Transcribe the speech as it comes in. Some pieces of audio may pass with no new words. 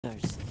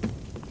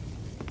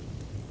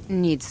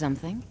Need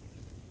something?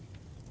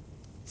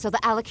 So the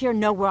Alakir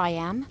know where I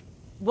am?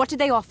 What did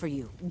they offer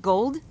you?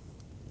 Gold?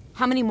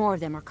 How many more of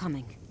them are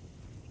coming?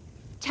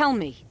 Tell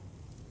me!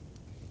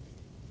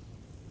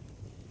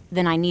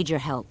 Then I need your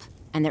help,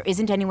 and there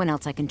isn't anyone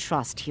else I can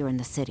trust here in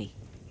the city.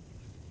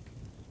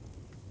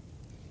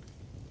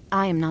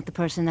 I am not the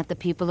person that the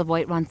people of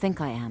Whiterun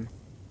think I am.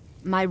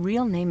 My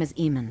real name is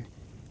Eamon.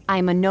 I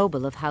am a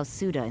noble of House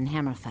Suda in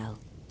Hammerfell.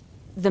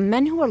 The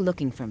men who are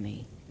looking for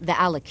me, the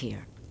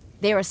Alakir,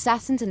 they are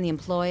assassins in the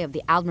employ of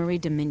the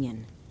Aldmeri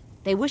Dominion.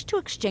 They wish to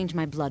exchange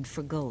my blood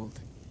for gold.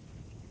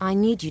 I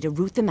need you to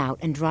root them out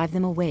and drive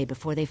them away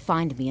before they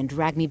find me and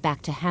drag me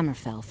back to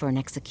Hammerfell for an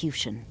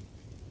execution.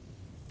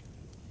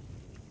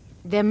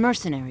 They're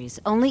mercenaries,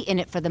 only in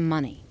it for the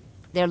money.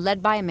 They're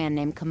led by a man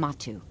named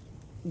Kamatu.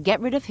 Get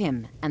rid of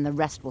him, and the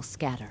rest will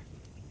scatter.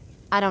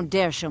 I don't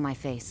dare show my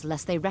face,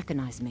 lest they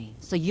recognize me,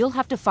 so you'll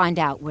have to find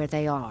out where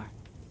they are.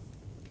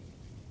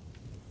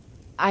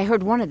 I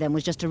heard one of them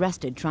was just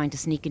arrested trying to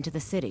sneak into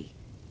the city.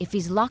 If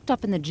he's locked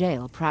up in the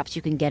jail, perhaps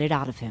you can get it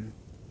out of him.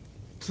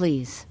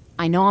 Please,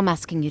 I know I'm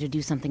asking you to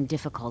do something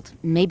difficult,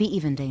 maybe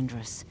even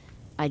dangerous.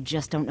 I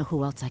just don't know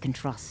who else I can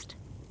trust.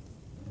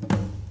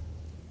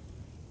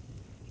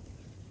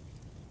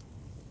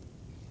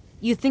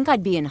 You think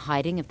I'd be in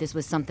hiding if this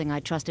was something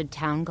I trusted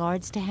town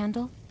guards to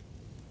handle?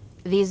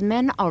 These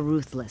men are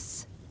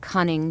ruthless,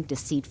 cunning,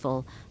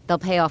 deceitful. They'll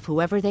pay off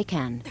whoever they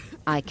can.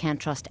 I can't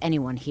trust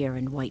anyone here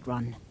in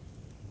Whiterun.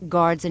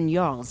 Guards and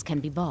Jarls can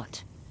be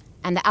bought.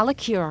 And the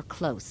Alakir are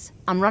close.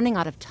 I'm running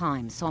out of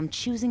time, so I'm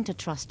choosing to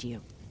trust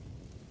you.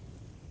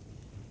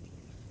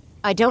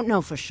 I don't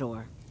know for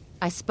sure.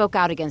 I spoke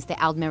out against the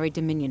Aldmeri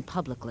Dominion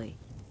publicly.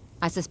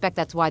 I suspect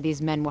that's why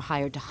these men were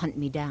hired to hunt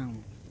me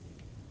down.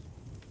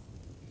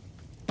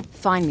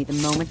 Find me the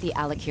moment the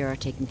Alakir are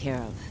taken care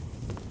of.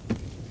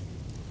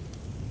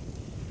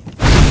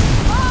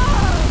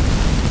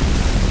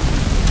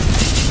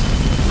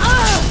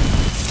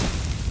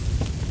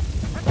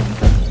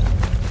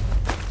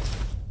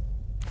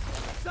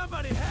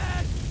 Somebody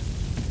had...